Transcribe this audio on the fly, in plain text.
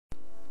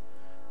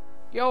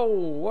Yo,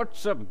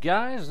 what's up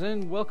guys,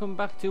 and welcome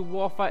back to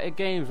Warfighter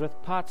Games with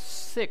part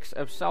 6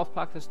 of South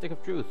Park The Stick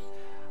of Truth.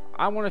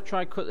 I want to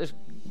try cut this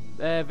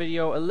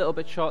video a little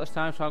bit short this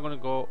time, so I'm going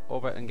to go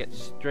over and get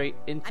straight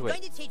into it. I'm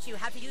going to teach you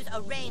how to use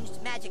a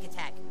ranged magic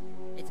attack.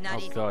 It's not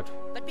easy, God.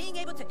 But being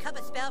able to cup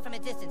a spell from a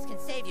distance can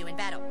save you in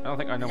battle. I don't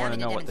think I want to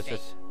know what this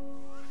is.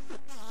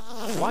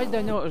 Why did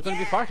I know it was going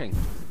to be fighting?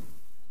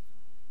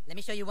 Let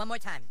me show you one more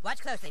time.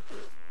 Watch closely.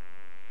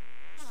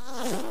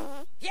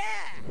 Yeah!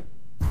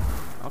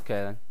 Okay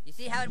then. You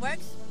see how it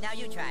works? Now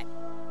you try.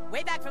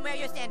 Way back from where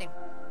you're standing.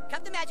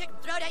 Cup the magic,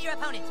 throw it at your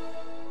opponent.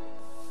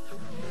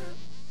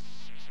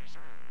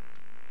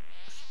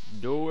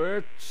 Do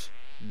it!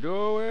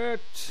 Do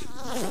it!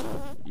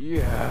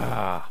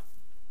 Yeah!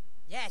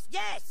 Yes,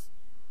 yes!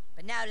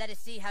 But now let us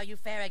see how you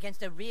fare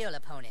against a real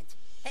opponent.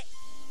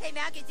 Hey,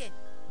 Malkinson!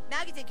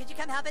 Malkinson, could you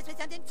come help us with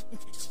something?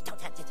 Don't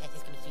touch it,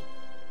 it's gonna be sweet.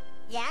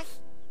 Yes?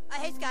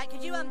 Hey, Scott,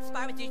 could you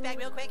spar with Douchebag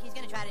real quick? He's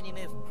gonna try a new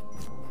move.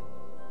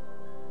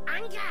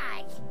 On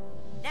guard!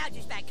 Now,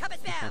 Douchebag, cup a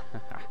spell!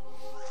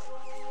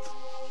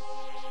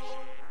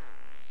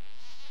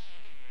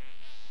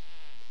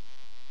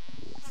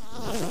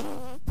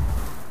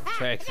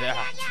 Take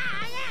that!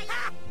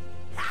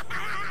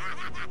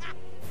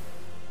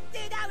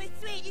 Dude, that was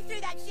sweet! You threw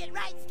that shit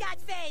right in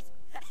Scott's face!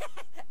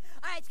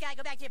 Alright, Scott,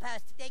 go back to your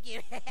post. Thank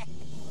you.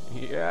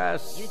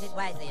 Yes! Use it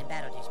wisely in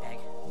battle, Douchebag,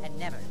 and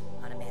never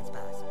on a man's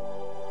paws.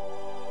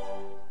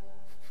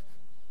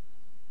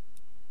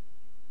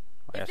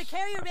 If the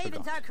carrier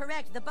ravens are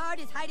correct, the bard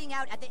is hiding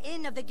out at the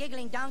Inn of the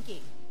Giggling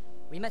Donkey.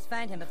 We must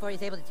find him before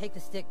he's able to take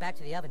the stick back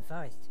to the Elven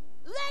Forest.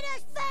 Let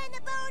us find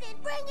the bard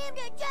and bring him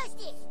to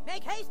justice!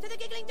 Make haste to the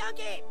Giggling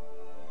Donkey!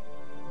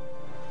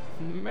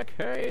 Make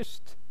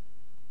haste!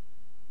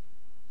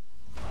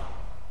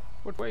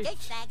 But wait.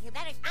 Douchebag, you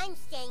better... I'm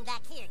staying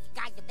back here to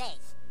guard the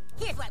base.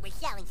 Here's what we're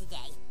selling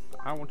today.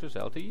 I want to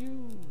sell to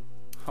you.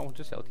 I want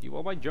to sell to you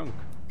all my junk.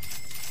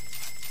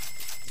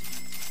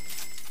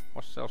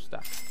 What's sell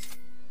stack?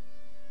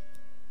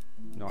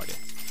 No idea.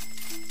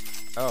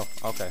 Oh,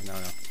 okay, no.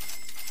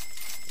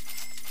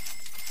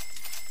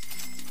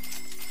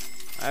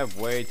 I have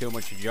way too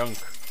much junk.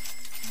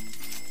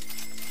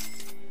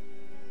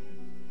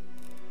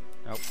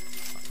 Nope,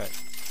 okay.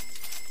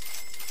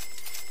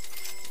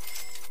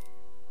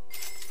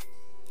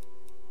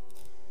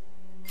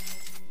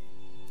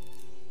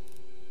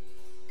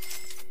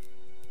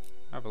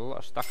 I have a lot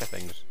of stack of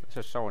things.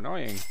 This is so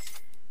annoying.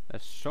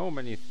 There's so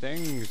many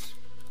things.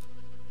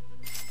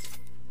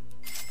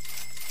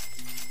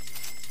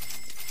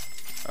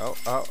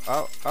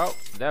 Oh,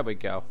 there we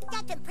go.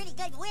 Got some pretty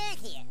good word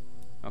here.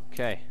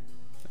 Okay,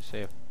 let's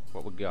see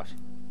what we got.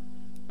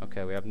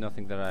 Okay, we have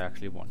nothing that I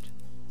actually want.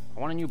 I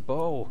want a new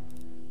bow.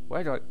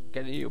 Where do I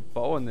get a new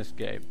bow in this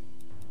game?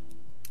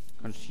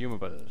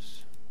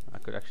 Consumables. I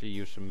could actually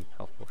use some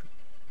health potion.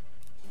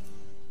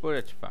 But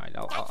it's fine,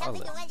 I'll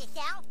something live. to lend a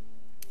sell?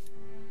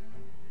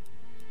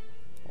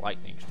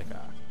 Lightning sticker.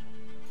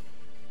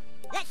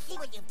 Let's see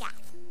what you've got.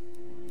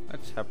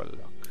 Let's have a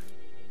look.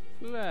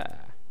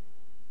 Flare.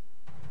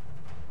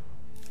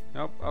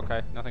 Nope,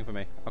 okay, nothing for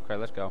me. Okay,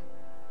 let's go.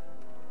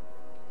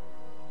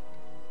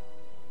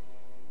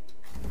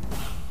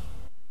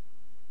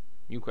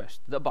 New quest,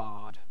 the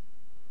Bard.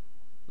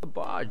 The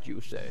Bard, you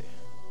say?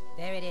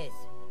 There it is.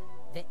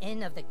 The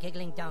Inn of the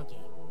Giggling Donkey.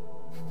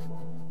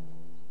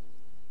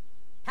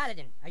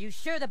 Paladin, are you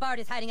sure the bard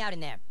is hiding out in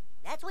there?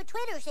 That's what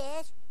Twitter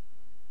says.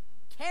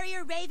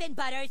 Carrier Raven,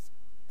 Butters!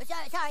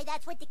 Sorry,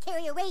 that's what the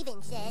carrier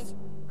raven says.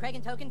 Craig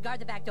and Token, guard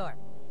the back door.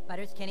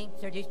 Butters, Kenny,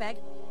 Sir Douchebag,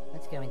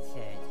 let's go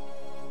inside.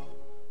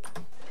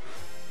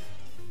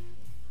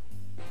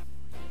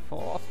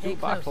 Forth Stay to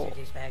close, battle.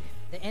 Sir Douchebag.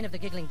 The Inn of the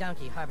Giggling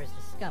Donkey harbors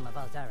the scum of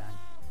Alzaron.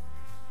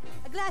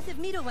 A glass of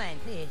meadle wine,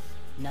 please.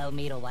 No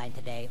meadle wine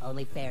today,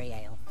 only fairy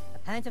ale. A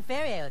pint of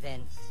fairy ale,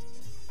 then.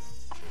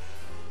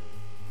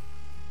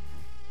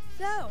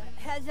 So,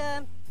 has,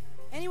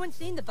 anyone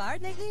seen the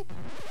bard lately?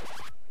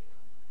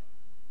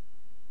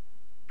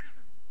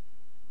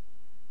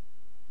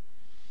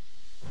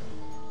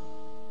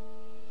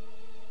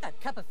 A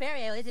cup of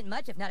fairy ale isn't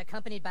much if not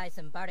accompanied by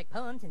some bardic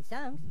poems and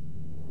songs.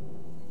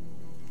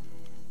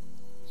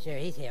 Sure,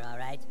 he's here, all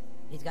right.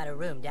 He's got a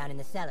room down in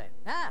the cellar.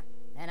 Ah,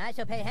 and I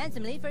shall pay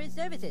handsomely for his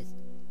services.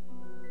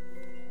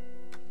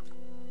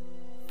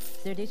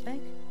 Sir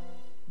Douchebag?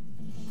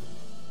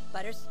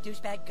 Butters,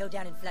 Douchebag, go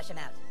down and flush him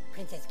out.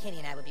 Princess Kenny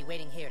and I will be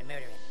waiting here to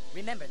murder him.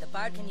 Remember, the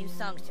bard can use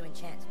songs to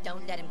enchant.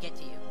 Don't let him get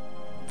to you.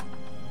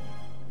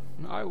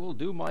 I will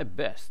do my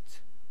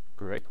best,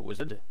 great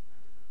wizard.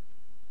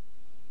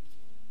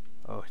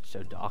 Oh, it's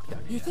so dark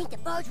down here. You think the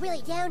bard's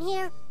really down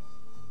here?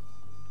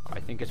 I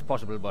think it's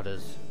possible,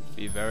 Butters.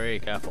 Be very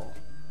careful.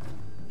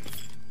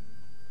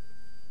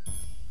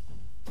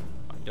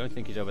 I don't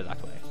think he's over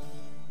that way.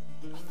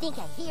 I think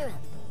I hear him.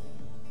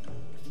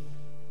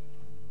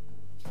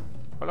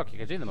 Oh look, you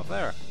can see them up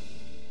there.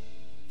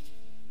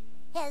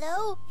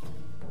 Hello?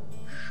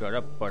 Shut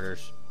up,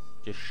 Butters.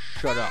 Just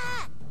shut up.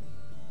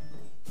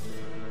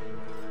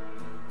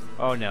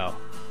 Oh no.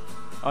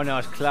 Oh no,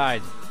 it's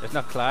Clyde. It's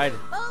not Clyde.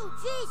 Oh,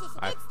 Jesus,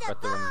 I it's the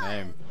got the wrong boy!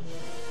 name.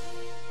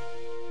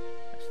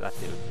 That's that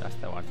dude. That's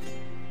the one.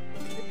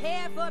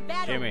 Prepare for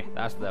battle. Jimmy,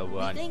 that's the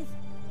one. Weaklings,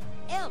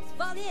 elves,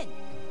 fall in.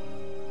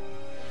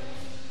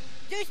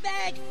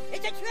 Douchebag,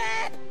 it's a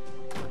trap!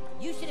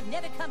 You should have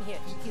never come here,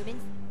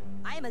 humans.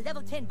 I am a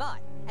level 10 bard,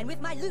 and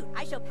with my loot,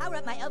 I shall power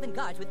up my elven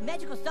guards with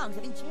magical songs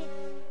of enchant.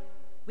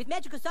 With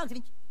magical songs of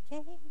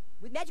enchant.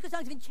 With magical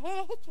songs of enchant.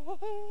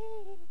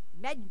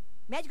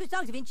 Magical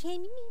songs of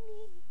enchant.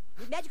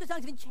 With magical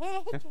songs of enchant.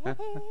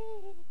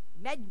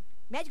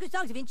 Magical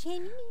songs of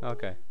enchant.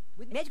 Okay.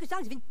 With magical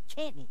songs of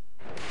enchantment.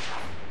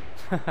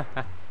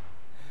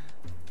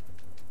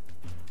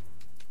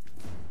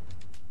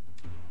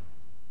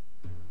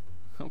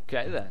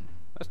 Okay then.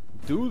 Let's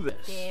do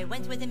this. There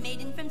once was a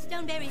maiden from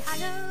Stoneberry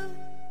Hollow.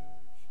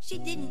 She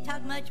didn't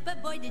talk much,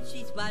 but boy did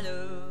she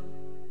swallow.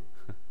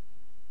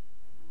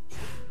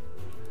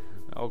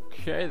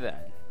 Okay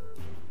then.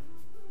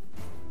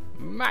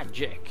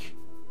 Magic.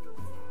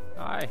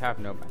 I have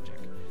no magic.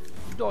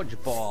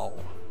 Dodgeball.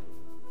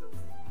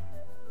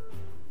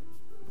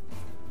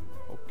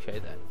 Okay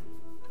then.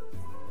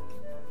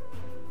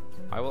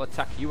 I will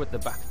attack you at the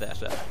back there,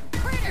 sir.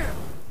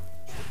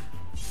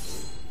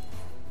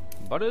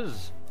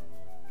 Butters,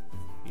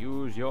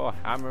 use your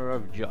hammer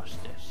of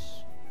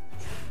justice.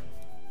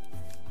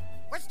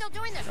 We're still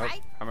doing this, Nope,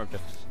 right? hammer of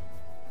justice.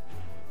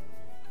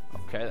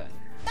 Okay then.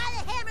 By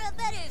the hammer of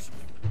butters!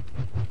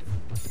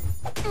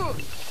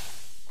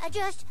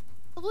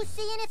 We're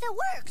seeing if it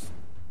works.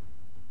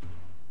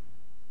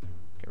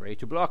 Get ready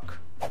to block.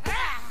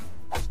 Ah!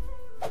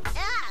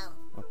 Ow!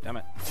 Oh, damn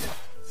it.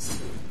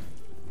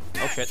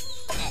 Oh shit.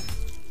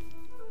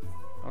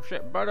 Oh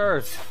shit,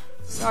 Butters!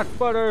 Not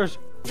Butters!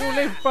 You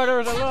leave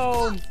Butters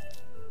alone!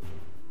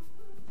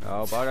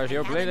 Oh, Butters,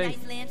 you're bleeding.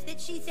 Nice lance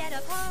that she sat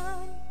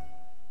upon.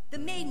 The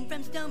maiden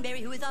from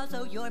Stoneberry who is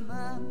also your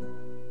mom.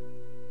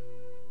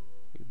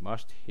 You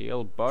must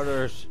heal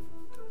Butters.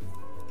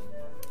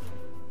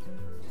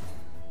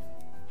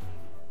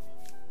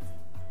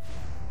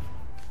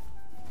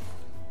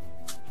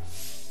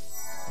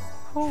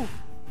 Whew.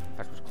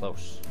 That was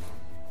close.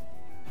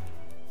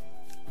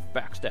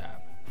 Backstab.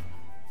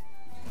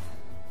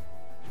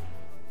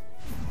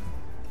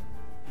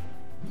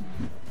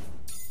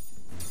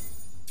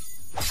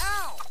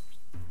 Ow!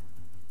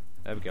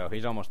 There we go.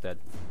 He's almost dead.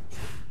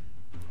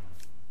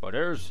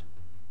 Butters.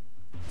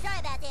 Sorry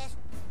about this.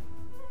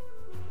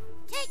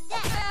 Take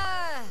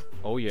that!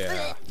 Oh yeah.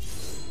 That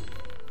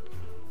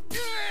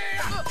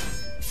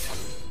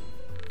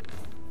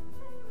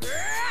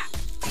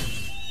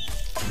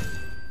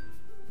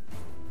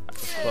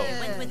was close.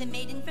 Once was a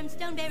maiden from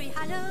Stoneberry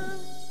Hollow.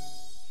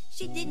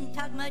 She didn't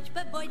talk much,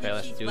 but boy Okay, did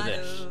let's she do swallow.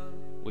 this.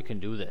 We can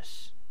do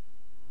this.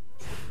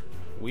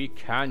 We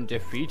can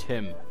defeat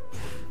him.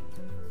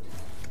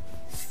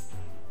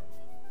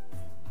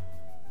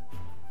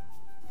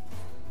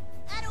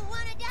 I don't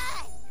want to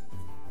die!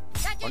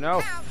 That Oh didn't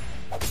no. count.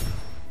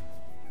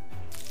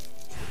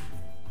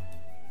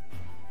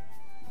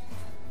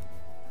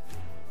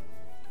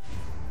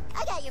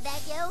 I got your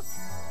back, yo.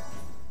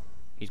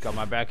 He's got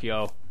my back,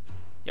 yo.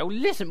 Yo,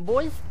 listen,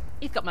 boys.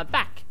 He's got my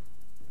back.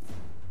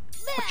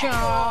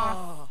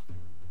 Oh,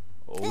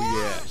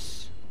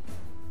 yes.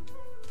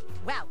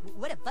 Wow,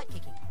 what a butt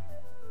kicking.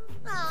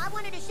 Oh, I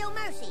wanted to show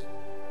mercy.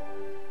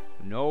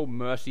 No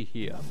mercy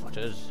here,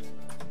 Butters.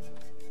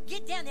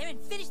 Get down there and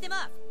finish them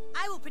off.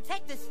 I will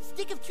protect the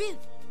stick of truth.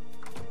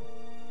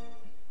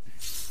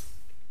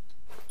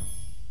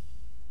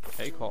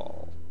 Take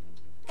all.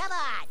 Come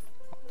on.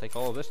 I'll take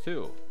all of this,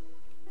 too.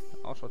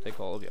 Also take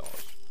all of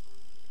yours.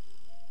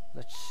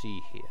 Let's see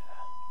here.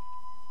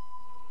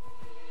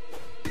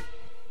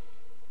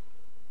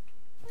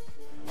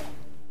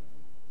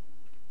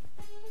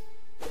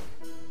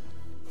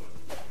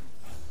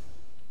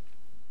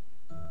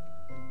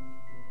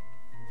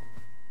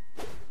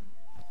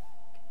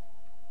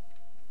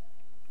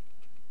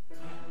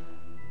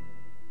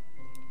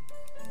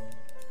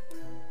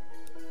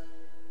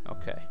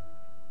 Okay.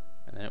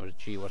 And then it was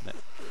G, wasn't it?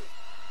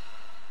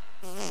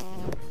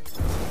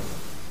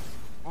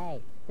 Hey,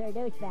 Sir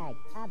Douchebag,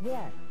 up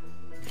here.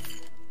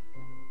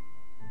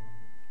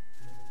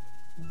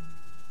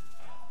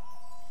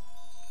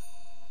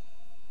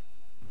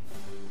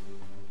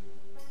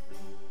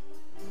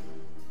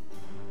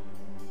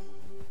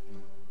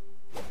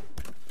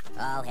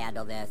 I'll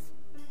handle this.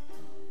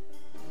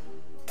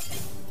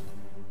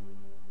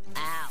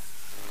 Ow.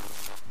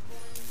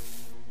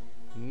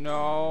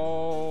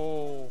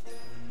 No.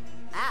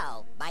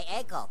 Ow, my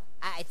ankle.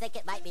 I think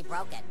it might be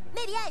broken.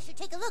 Maybe I should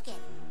take a look at it.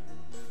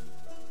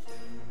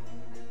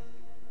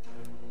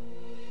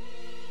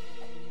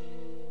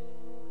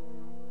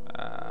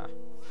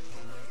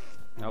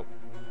 Nope.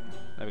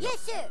 There we go. Yes,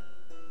 sir.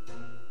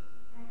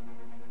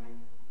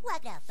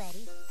 Walk now,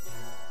 buddy.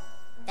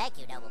 Thank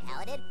you, noble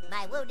paladin.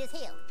 My wound is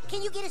healed.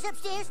 Can you get us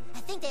upstairs? I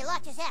think they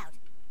locked us out.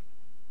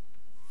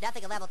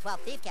 Nothing a level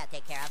 12 thief can't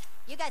take care of.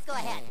 You guys go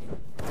ahead.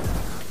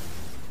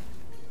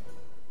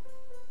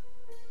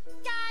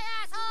 Die,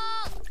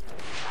 asshole!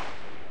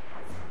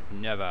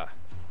 Never.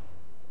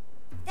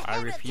 I I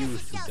hammer of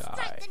refuse justice to shall die.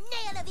 strike the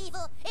nail of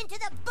evil into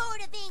the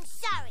board of being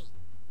sorry.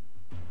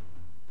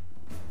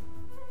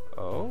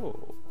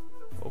 Oh,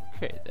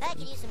 okay I could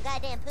then. use some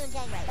goddamn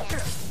poontang right now.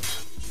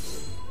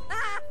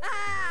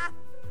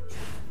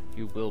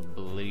 You will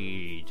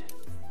bleed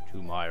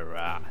to my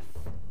wrath.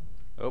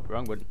 Oh,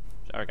 wrong button.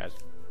 Sorry, guys.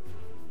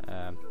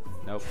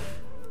 Nope.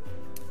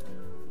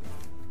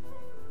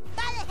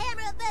 By the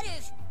hammer of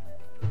Butters!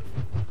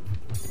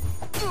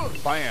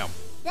 Bam!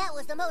 That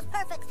was the most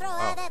perfect throw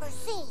I've ever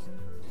seen.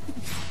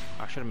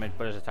 I should have made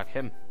Butters attack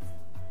him.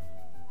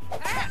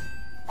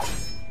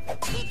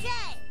 Keep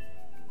trying.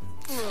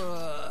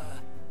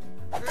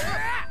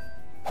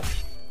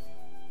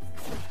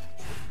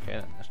 Okay,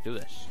 then, let's do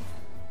this.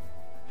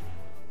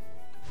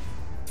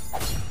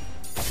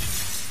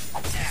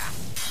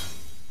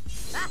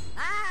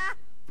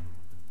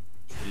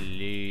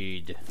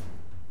 Bleed.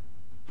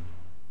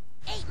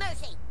 Ain't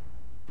mercy.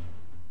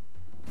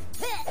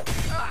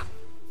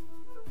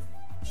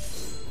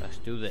 Let's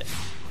do this.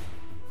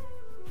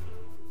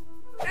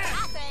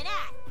 Eye for an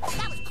eye.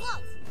 That was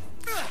close.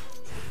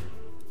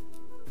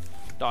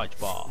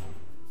 Dodgeball.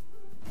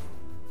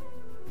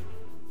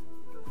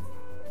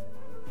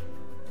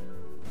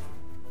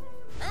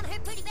 I'm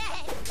hurt pretty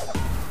bad.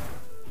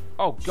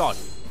 Oh god.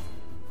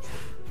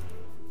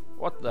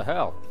 What the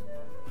hell?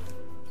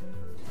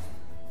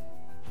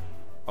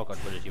 Oh god,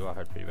 Butters, you are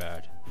hurt pretty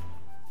bad.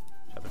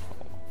 Let's have a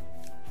small one.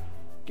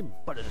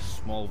 Give Butters a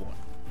small one.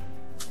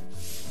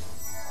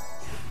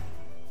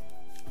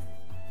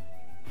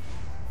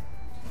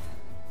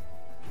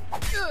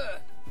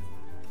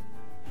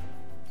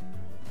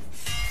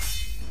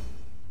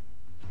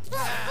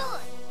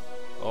 Oh,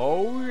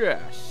 Oh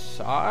yes,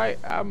 I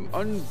am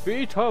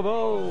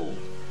unbeatable.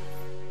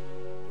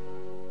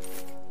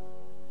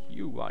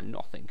 You are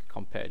nothing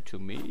compared to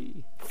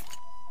me.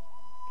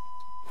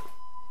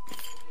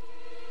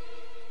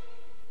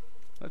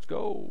 Let's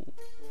go.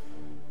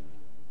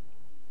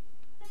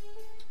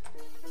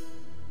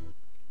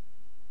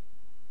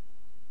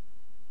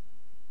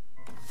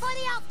 for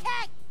the elf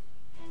king!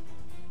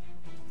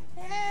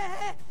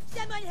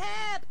 Someone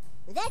help!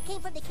 That came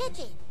from the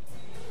kitchen.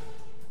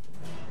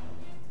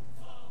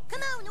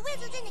 Come on, the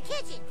wizard's in the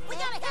kitchen. We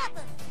gotta help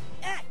him.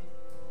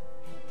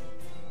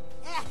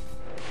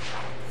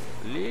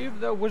 Leave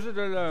the wizard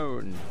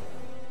alone.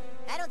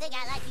 I don't think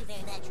I like you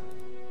very much.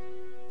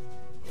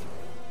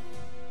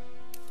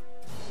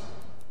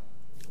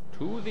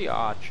 To the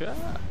archer.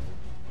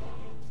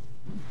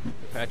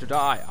 Prepare to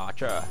die,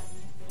 archer.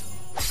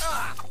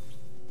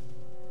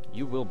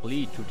 You will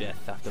bleed to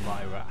death after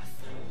my wrath.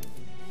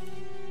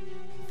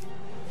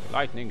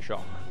 Lightning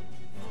shock.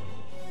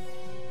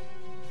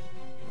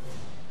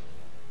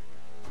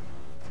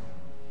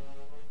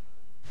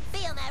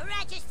 Feel my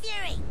righteous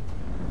fury.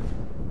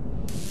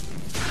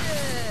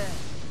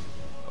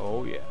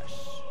 Oh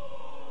yes.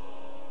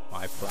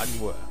 My plan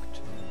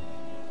worked.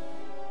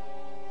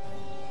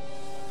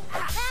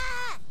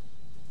 Ah!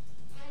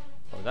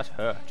 Oh, that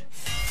hurt.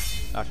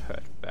 That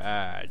hurt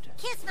bad.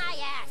 Kiss my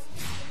ass.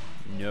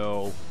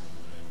 No.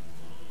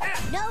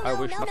 No, I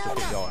no, wish no, not no, to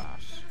kick no. your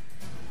ass.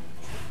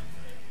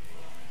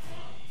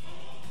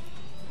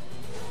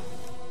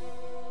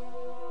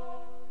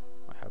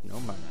 I have no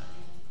mana.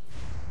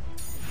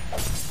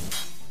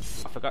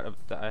 I forgot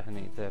that I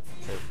need to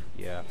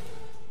yeah.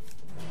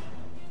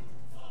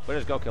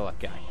 Butters, go kill that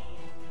guy.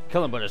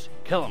 Kill him, Butters.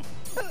 Kill him.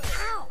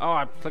 Oh,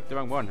 I clicked the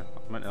wrong one.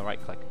 I meant the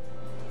right click.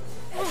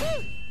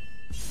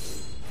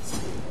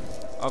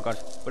 Oh god,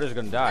 Butters is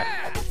gonna die.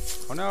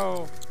 Oh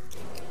no.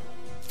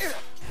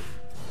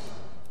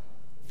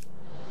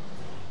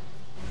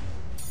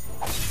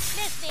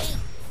 Miss me.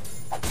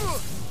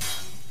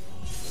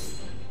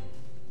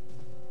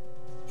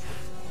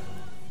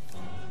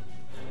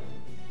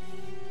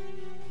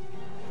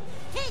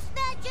 Taste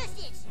my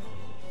justice.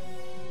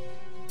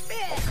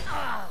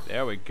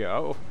 There we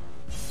go.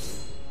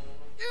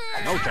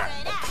 No turn.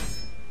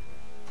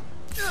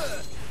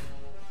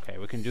 Okay,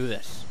 we can do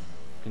this.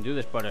 We can do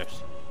this,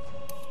 Butters.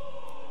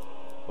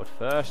 But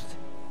first,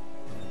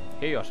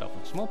 heal yourself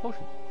with a small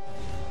potion.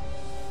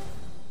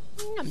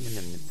 Nom, nom,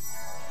 nom, nom.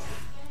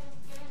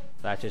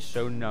 That is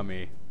so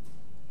nummy.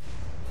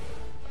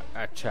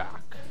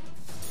 Attack.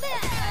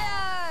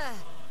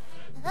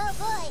 Oh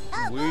boy,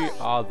 oh We boy.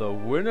 are the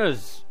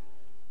winners.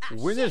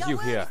 Winners, Your you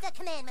word hear? is the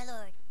command, my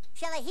lord.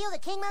 Shall I heal the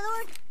king, my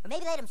lord? Or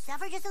maybe let him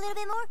suffer just a little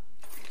bit more?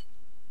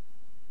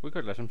 We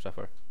could let him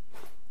suffer.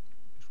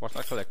 Just watch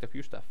that collect a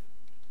few stuff.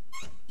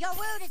 Your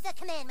word is the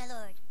command, my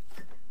lord.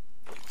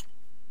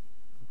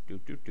 Do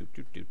do do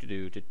do do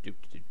do do do do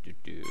do do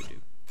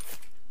do.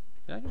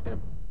 Did I just get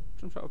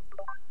some sort of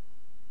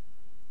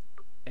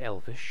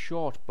elvish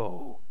short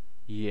bow?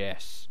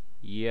 Yes,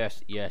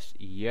 yes, yes,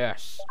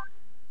 yes.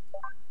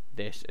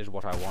 This is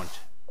what I want.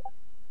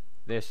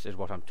 This is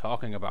what I'm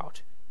talking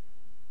about.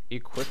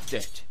 Equipped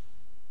it.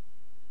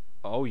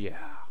 Oh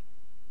yeah.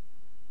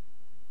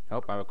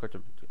 Nope, I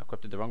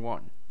equipped the wrong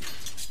one.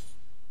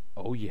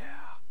 Oh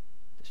yeah.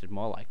 This is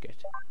more like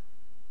it.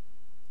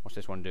 What's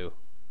this one do?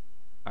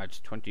 Adds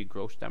 20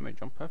 gross damage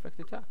on perfect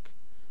attack.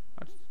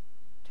 That's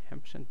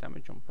 10%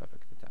 damage on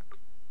perfect attack.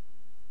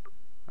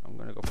 I'm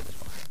gonna go for this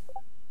one.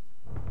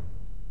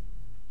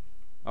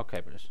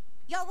 Okay, brothers.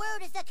 Your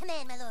word is the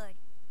command, my lord.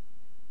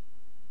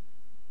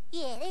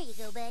 Yeah, there you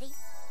go, buddy.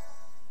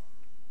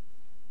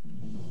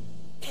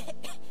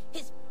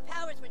 His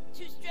powers were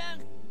too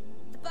strong.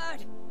 The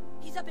bard,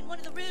 he's up in one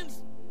of the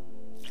rooms.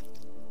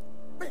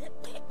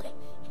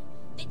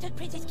 They took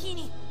Princess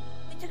Keene.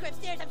 They took her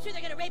upstairs. I'm sure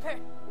they're gonna rape her.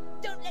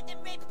 Don't let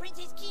them rape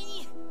Princess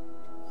Keene.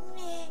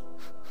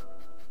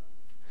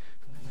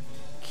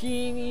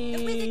 Keene!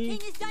 The Wizard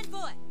King is done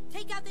for.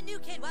 Take out the new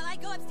kid while I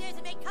go upstairs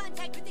and make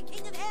contact with the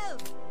King of Hell.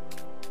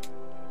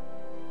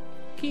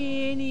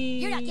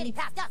 Keene! You're not getting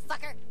past us,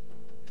 fucker.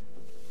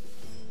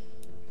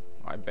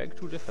 I beg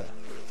to differ.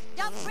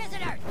 Dumb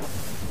prisoner.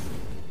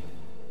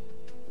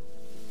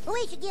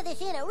 We should give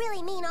this in a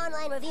really mean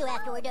online review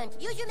after we're done.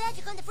 Use your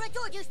magic on the front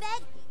door,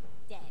 douchebag.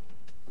 Dead.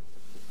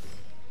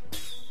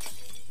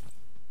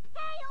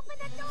 Hey, open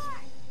the door!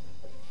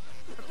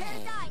 Prepare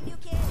to die, new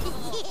kid.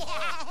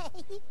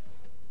 Yeah.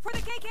 For the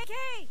KKK!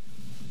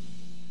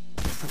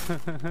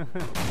 End of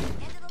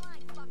the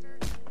line, fucker.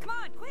 Come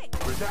on, quick!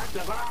 Protect the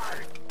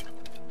bard!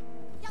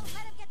 Don't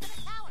let him get to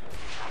the tower.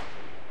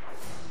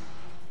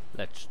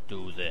 Let's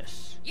do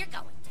this. You're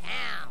going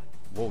down.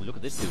 Whoa, look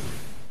at this dude.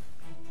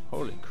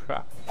 Holy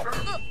crap. Hey,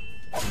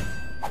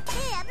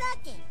 I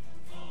blocked it.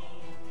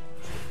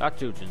 That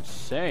dude's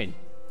insane.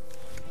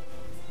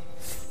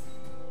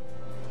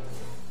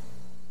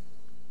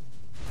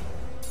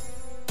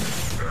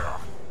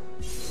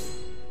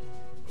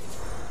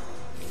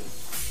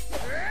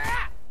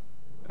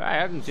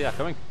 I didn't see that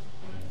coming.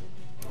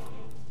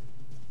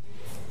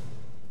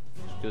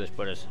 Let's do this,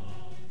 brothers.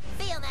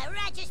 Feel my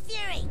righteous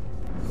fury.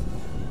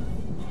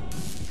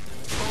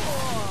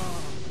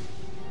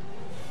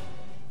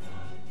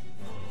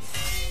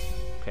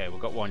 Okay,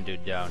 we've got one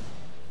dude down.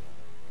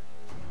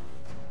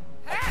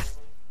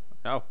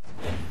 No.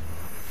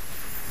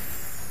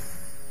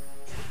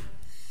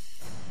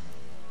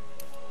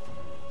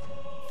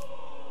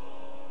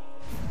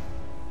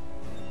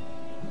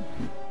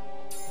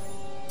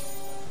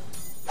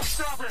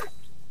 Stop it!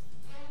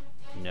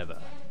 Never.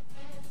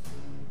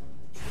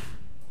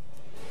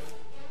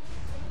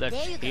 Let's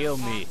There you go, heal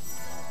Pat. me.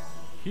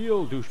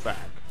 Heal, douchebag.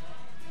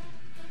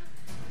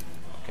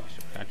 Okay, so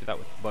we can't do that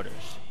with Butters.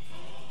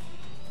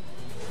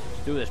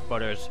 Let's do this,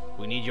 Butters.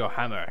 We need your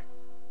hammer.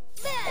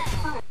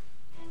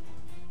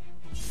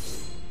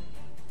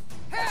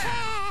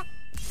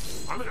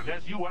 I'm gonna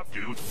mess you up,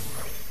 dude.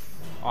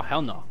 Oh,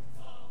 hell no.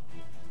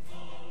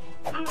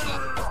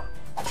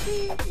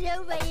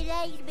 Nobody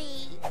likes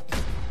me.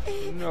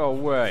 No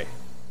way.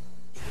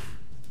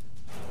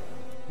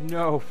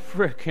 No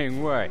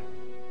freaking way.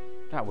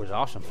 That was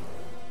awesome.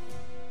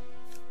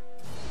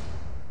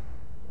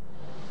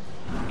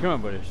 Come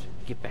on, Butters.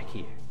 Get back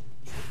here.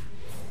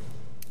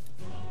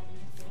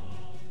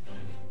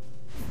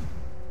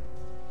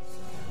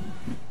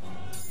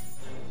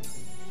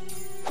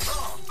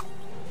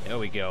 There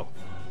we go.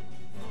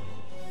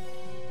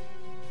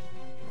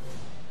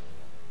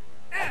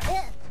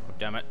 Oh,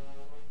 damn it.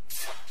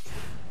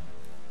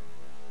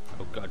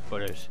 Oh god,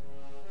 Butters.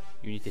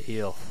 You need to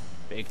heal.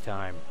 Big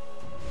time.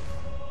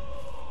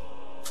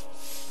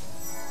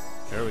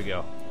 There we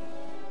go.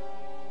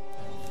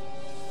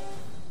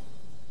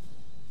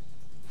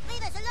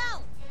 Leave us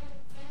alone.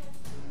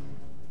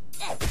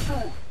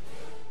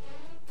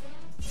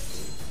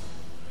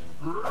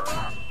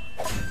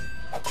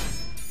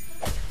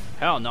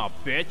 Hell no,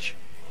 bitch.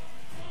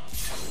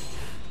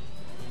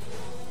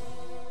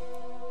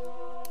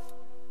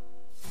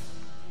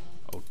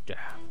 Oh damn.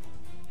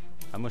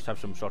 I must have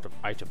some sort of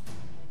item.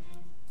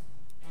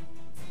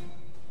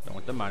 Don't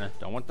want the mana.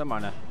 Don't want the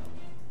mana.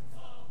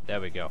 There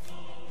we go.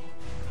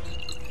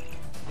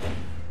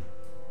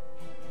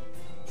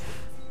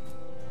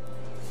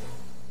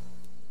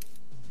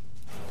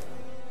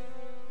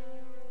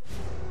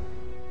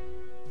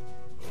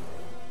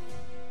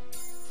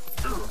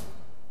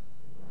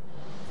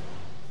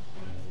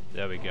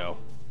 There we go.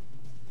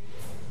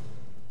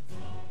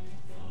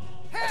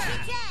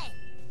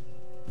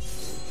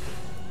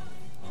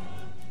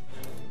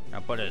 Now,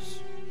 Butters,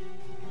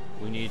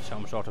 we need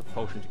some sort of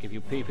potion to give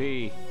you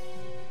PP.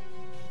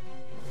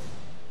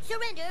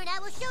 Surrender and I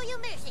will show you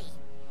mercy.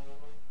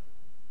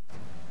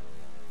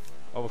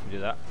 Oh, we can do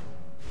that.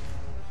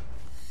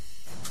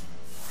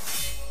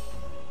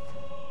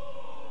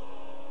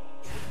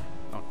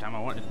 Oh, damn, I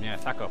wanted me to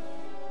attack up.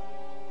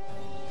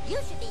 You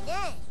should be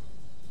nice.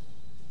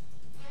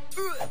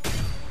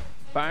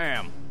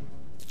 Bam!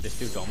 This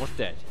dude's almost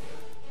dead.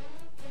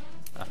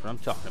 That's what I'm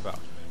talking about.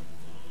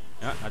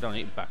 Yeah, I don't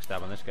need to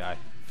backstab on this guy.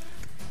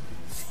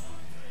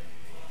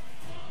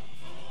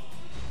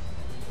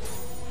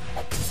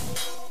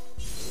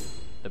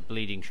 The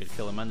bleeding should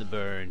kill him and the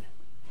burn.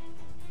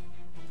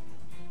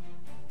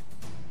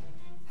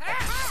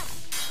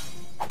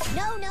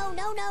 No, no,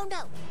 no, no,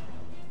 no.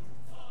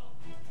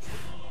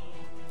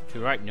 To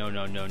right, no,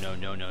 no, no, no,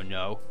 no, no,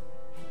 no.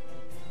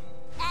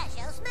 I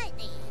shall smite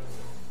thee.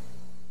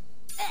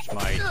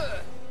 Smite.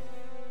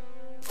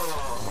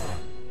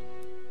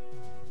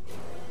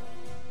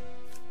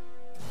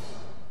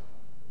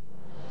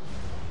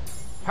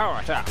 Power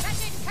attack. That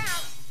didn't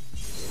count.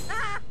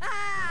 Ha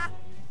ha!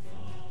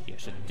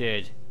 Yes, it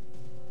did.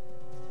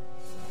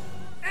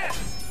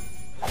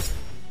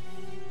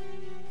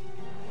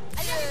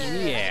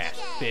 Yeah,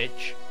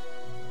 bitch. Oh,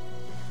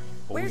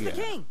 Where's the yeah.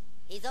 king?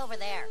 He's over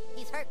there.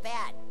 He's hurt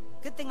bad.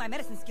 Good thing my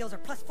medicine skills are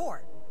 +4.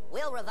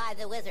 We'll revive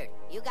the wizard.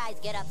 You guys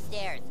get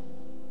upstairs.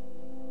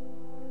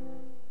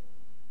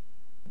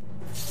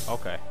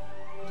 Okay.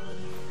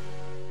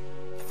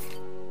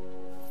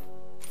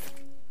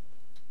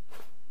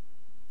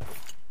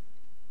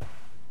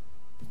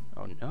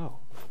 Oh no.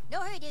 No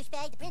hurry,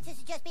 douchebag. The princess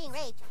is just being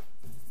raped.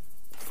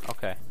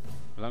 Okay.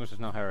 As long as there's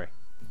no hurry.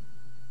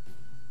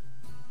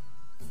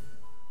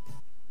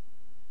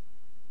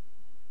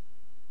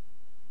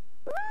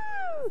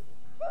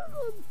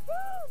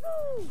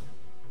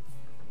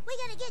 We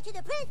gotta get to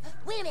the prince.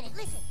 Wait a minute,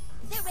 listen.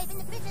 They're raping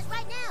the princess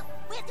right now.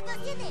 We have to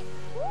bust in there.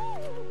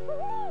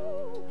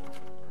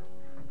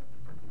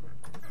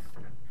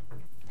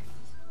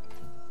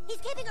 He's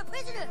keeping her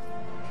prisoner.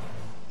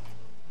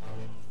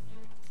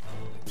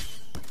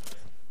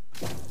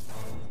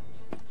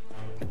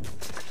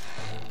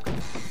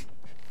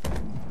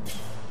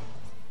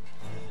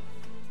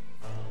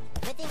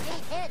 Good thing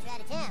Jane's parents are out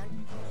of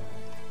town.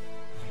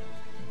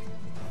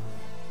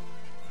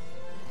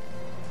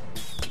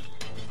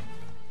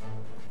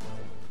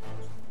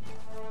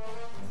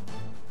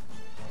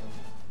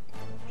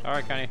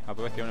 Alright, Kenny. I'll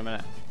be with you in a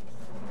minute.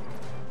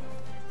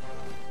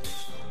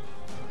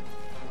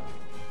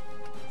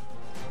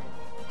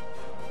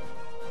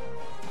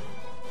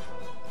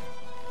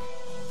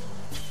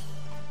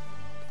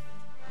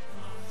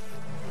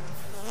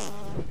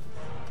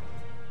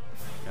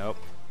 Nope.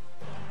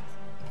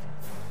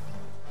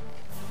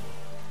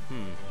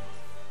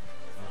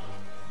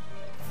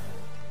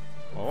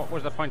 Well, what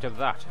was the point of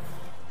that?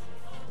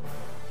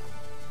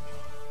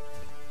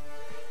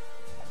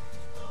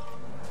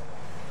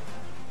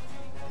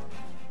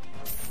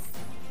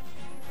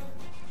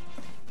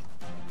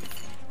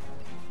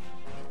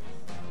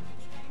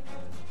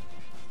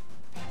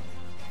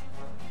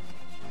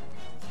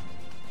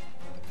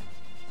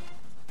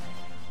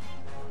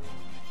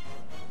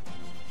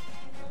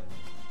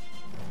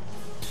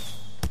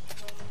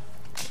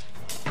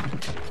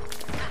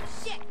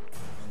 Shit!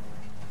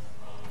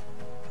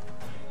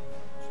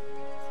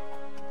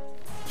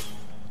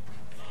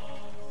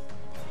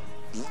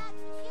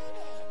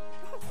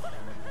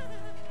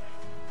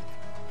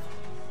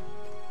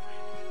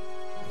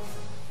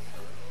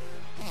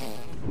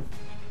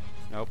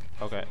 Nope.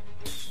 Okay.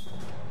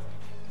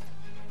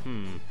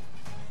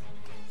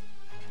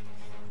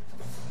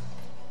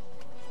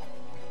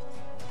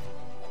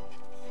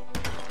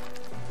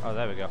 Oh,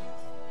 there we go.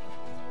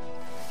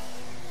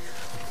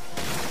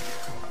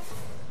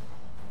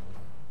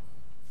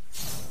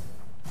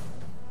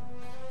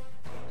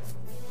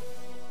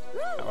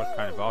 That was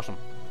kind of awesome.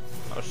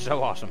 That was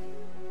so awesome.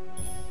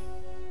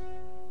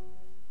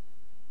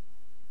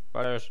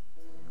 Butters.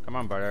 Come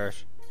on,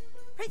 Butters.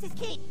 Princess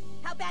Kate,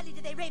 how badly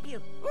did they rape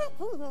you?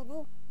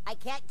 I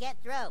can't get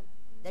through.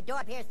 The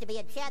door appears to be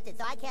enchanted,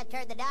 so I can't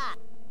turn the knob.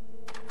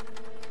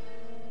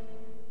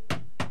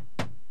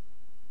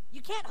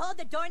 You can't hold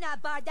the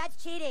doorknob, Bard.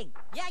 That's cheating.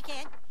 Yeah, I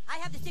can. I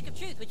have the stick of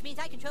truth, which means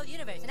I control the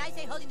universe, and I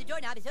say holding the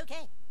doorknob is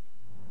okay.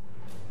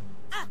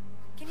 Ah,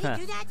 can he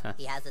do that?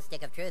 He has the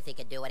stick of truth. He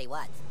can do what he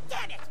wants.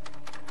 Damn it!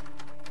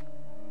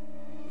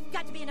 There's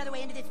got to be another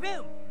way into this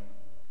room.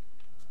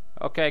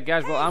 Okay,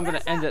 guys, well, I'm going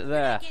to end it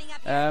there.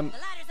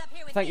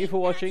 Thank you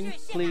for watching.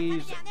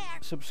 Please Please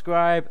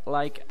subscribe,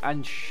 like,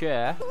 and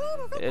share.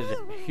 It is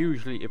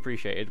hugely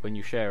appreciated when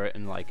you share it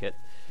and like it.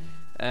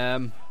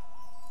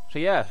 So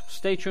yeah,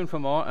 stay tuned for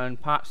more,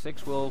 and part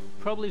 6 will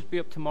probably be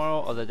up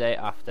tomorrow or the day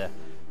after.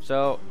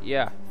 So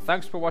yeah,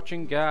 thanks for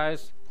watching,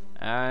 guys,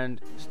 and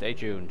stay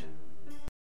tuned.